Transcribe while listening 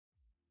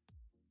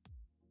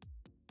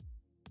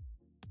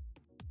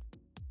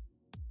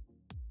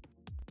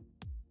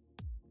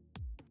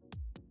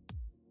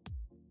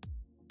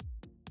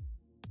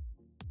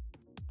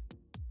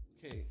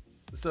Okay,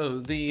 so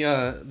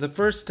the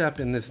first step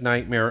in this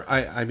nightmare,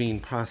 I mean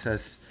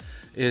process,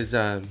 is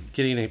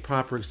getting a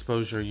proper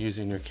exposure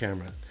using your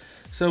camera.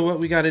 So what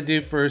we got to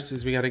do first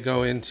is we got to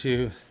go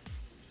into,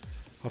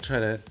 I'll try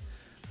to,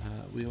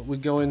 we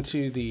go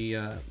into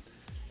the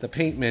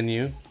paint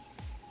menu,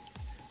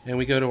 and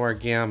we go to our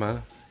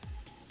gamma,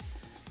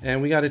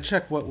 and we got to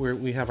check what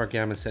we have our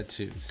gamma set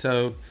to.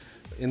 So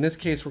in this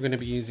case, we're going to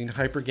be using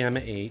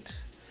Hypergamma 8.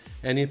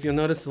 And if you'll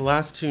notice the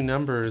last two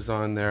numbers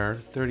on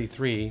there,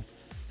 33,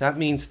 that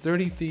means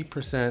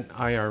 33%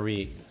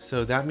 IRE.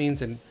 So that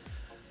means in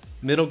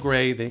middle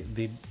gray,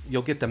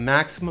 you'll get the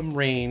maximum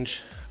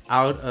range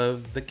out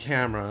of the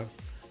camera,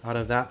 out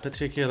of that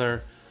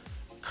particular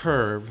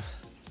curve,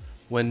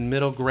 when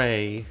middle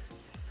gray,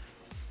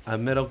 a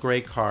middle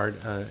gray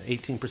card,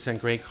 18%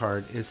 gray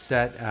card, is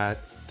set at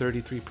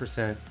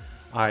 33%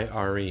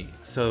 IRE.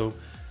 So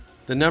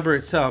the number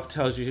itself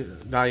tells you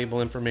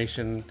valuable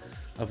information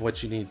of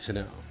what you need to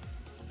know.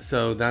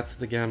 So that's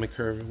the gamma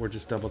curve. We're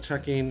just double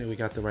checking and we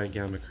got the right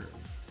gamma curve.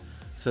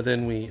 So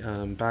then we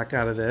back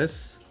out of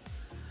this,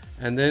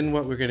 and then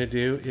what we're going to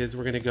do is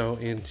we're going to go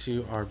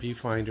into our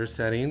viewfinder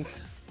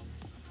settings,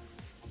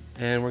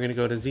 and we're going to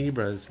go to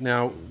zebras.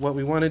 Now what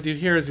we want to do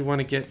here is we want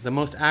to get the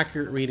most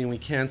accurate reading we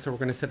can, so we're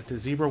going to set it to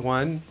zebra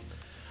 1.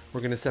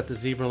 We're going to set the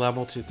zebra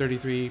level to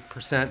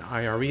 33%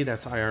 IRE,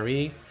 that's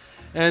IRE,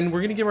 and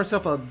we're going to give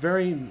ourselves a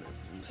very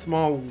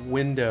small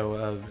window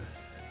of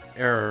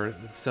error,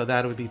 so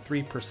that would be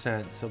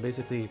 3%. So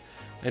basically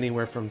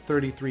anywhere from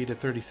 33 to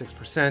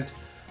 36%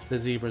 the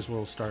zebras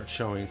will start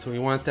showing. So we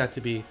want that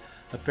to be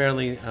a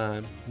fairly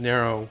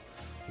narrow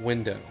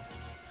window.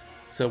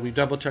 So we've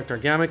double checked our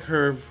gamma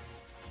curve,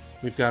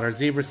 we've got our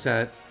zebra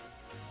set.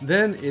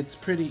 Then it's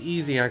pretty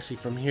easy actually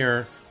from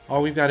here.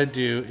 All we've got to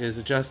do is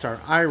adjust our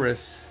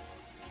iris,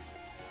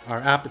 our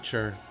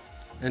aperture,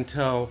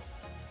 until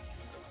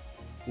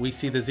we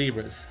see the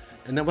zebras.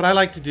 And then what I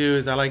like to do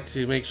is I like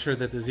to make sure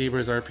that the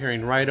zebras are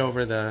appearing right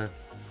over the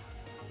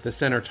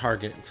center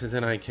target, because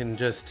then I can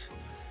just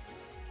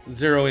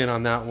zero in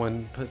on that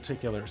one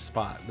particular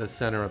spot, the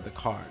center of the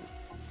card.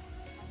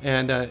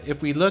 And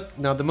if we look,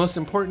 now the most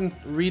important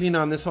reading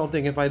on this whole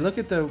thing, if I look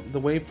at the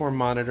waveform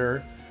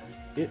monitor,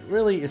 it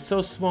really is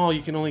so small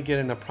you can only get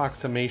an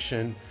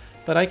approximation,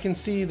 but I can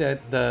see that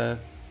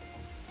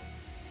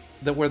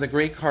where the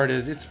gray card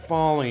is, it's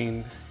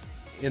falling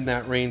in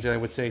that range. I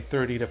would say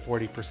 30 to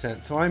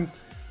 40%. So I'm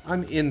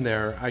in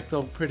there. I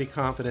feel pretty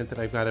confident that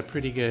I've got a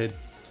pretty good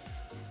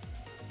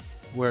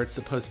where it's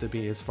supposed to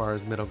be as far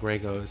as middle gray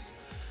goes.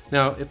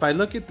 Now if I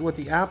look at what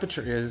the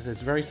aperture is,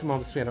 it's very small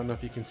display. I don't know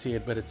if you can see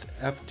it, but it's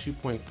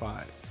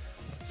f2.5.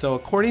 So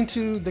according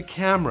to the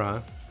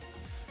camera,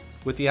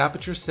 with the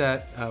aperture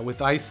set with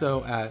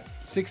ISO at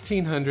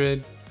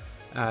 1600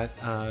 at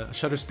a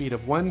shutter speed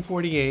of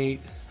 148,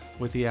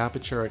 with the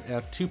aperture at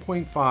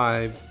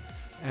f2.5,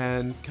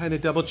 and kind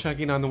of double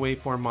checking on the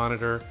waveform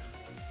monitor,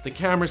 the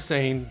camera's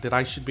saying that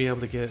I should be able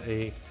to get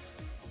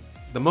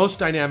the most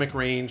dynamic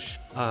range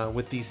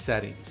with these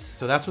settings.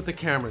 So that's what the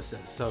camera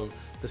says. So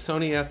the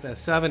Sony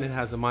FS7, it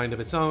has a mind of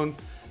its own,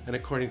 and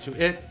according to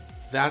it,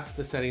 that's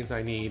the settings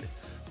I need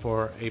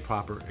for a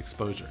proper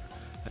exposure.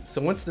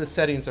 So once the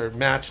settings are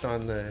matched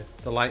on the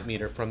light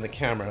meter from the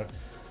camera,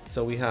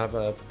 so we have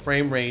a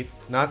frame rate,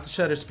 not the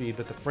shutter speed,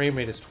 but the frame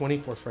rate is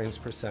 24 frames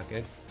per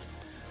second.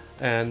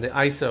 And the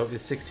ISO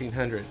is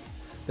 1600.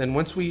 Then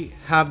once we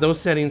have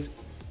those settings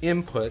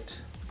input,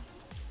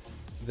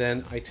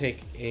 then I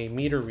take a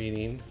meter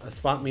reading, a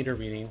spot meter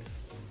reading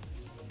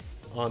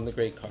on the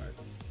gray card.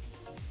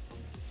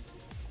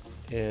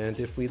 And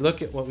if we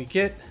look at what we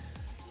get,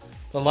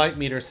 the light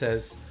meter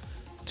says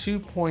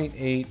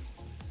 2.8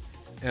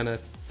 and a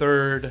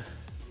third,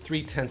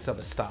 3/10 of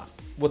a stop.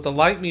 What the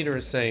light meter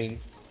is saying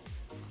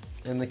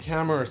and the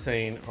camera are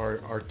saying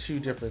are two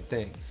different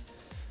things.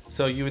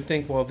 So you would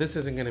think, well, this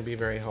isn't going to be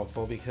very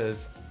helpful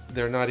because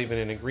they're not even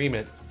in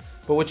agreement.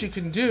 But what you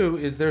can do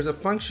is there's a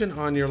function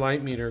on your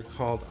light meter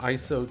called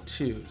ISO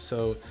 2.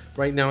 So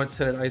right now it's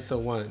set at ISO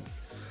 1.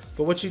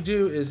 But what you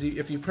do is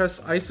if you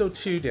press ISO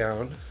 2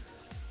 down,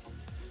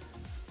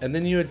 and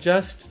then you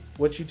adjust,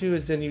 what you do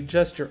is then you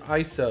adjust your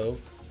ISO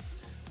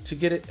to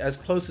get it as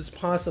close as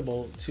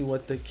possible to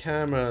what the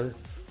camera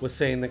was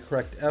saying the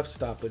correct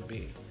f-stop would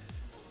be.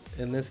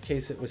 In this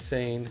case it was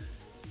saying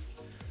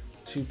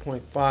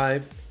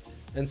 2.5.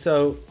 And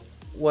so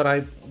what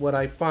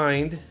I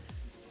find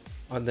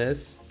on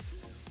this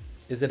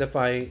is that if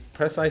I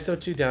press ISO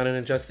 2 down and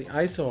adjust the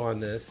ISO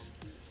on this,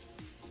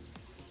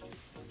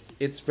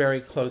 it's very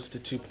close to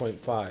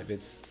 2.5.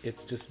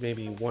 It's just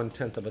maybe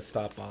 1/10 of a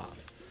stop off.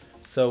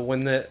 So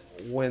when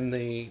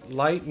the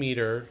light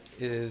meter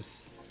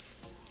is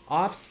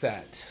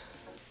offset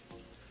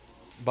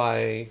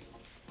by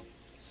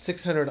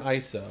 600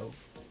 ISO,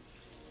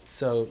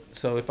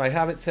 so if I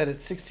have it set at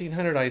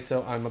 1600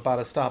 ISO, I'm about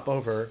a stop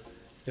over.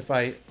 If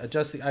I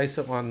adjust the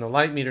ISO on the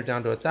light meter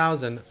down to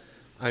 1000,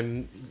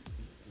 I'm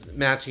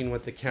matching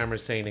what the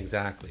camera's saying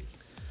exactly.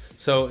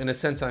 So in a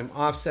sense, I'm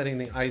offsetting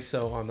the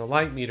ISO on the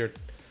light meter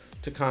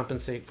to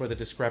compensate for the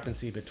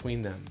discrepancy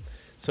between them.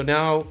 So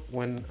now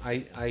when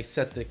I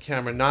set the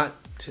camera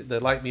the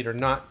light meter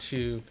not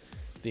to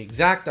the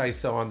exact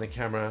ISO on the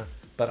camera,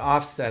 but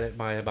offset it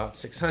by about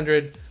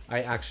 600,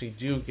 I actually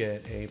do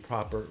get a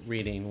proper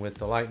reading with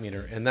the light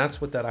meter. And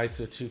that's what that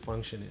ISO 2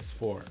 function is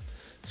for,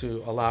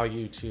 to allow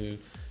you to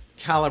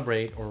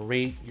calibrate or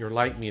rate your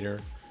light meter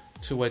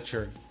to what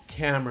your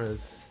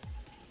camera's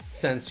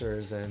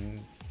sensors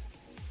and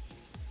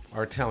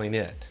are telling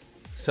it.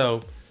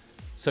 So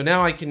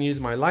now I can use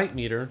my light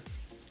meter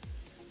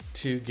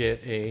to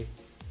get a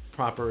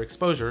proper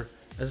exposure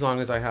as long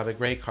as I have a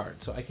gray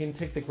card. So I can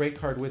take the gray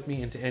card with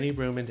me into any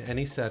room, into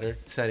any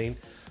setting,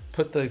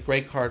 put the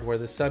gray card where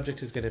the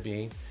subject is going to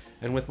be,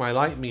 and with my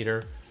light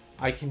meter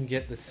I can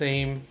get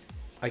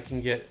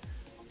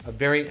a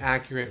very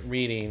accurate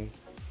reading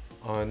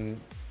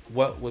on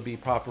what would be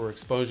proper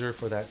exposure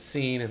for that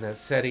scene and that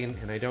setting,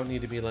 and I don't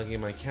need to be lugging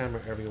my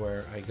camera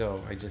everywhere I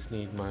go. I just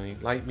need my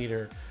light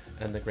meter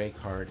and the gray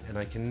card, and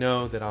I can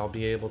know that I'll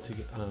be able to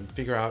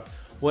figure out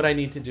what I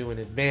need to do in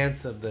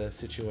advance of the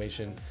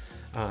situation,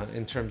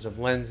 in terms of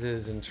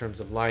lenses, in terms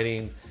of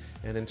lighting,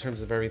 and in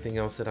terms of everything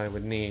else that I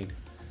would need.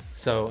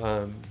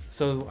 So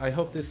I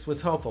hope this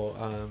was helpful.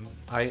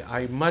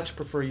 I much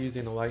prefer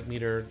using a light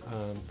meter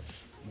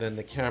than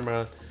the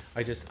camera.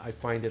 I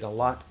find it a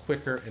lot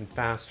quicker and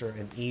faster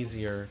and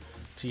easier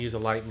to use a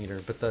light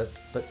meter. But the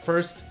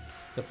first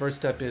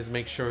step is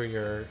make sure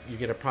you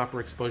get a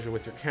proper exposure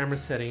with your camera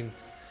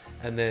settings,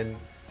 and then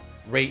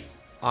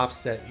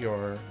offset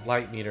your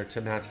light meter to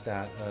match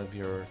that of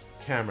your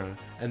camera,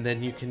 and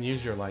then you can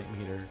use your light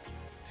meter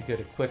to get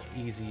a quick,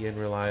 easy, and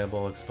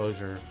reliable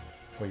exposure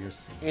for your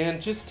scene. And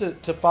just to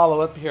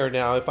follow up here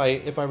now, if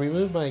I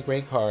remove my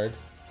gray card,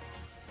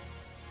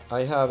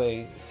 I have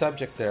a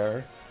subject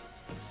there,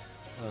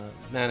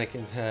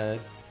 mannequin's head,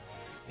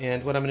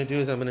 and what I'm going to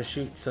do is I'm going to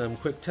shoot some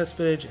quick test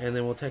footage, and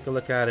then we'll take a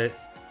look at it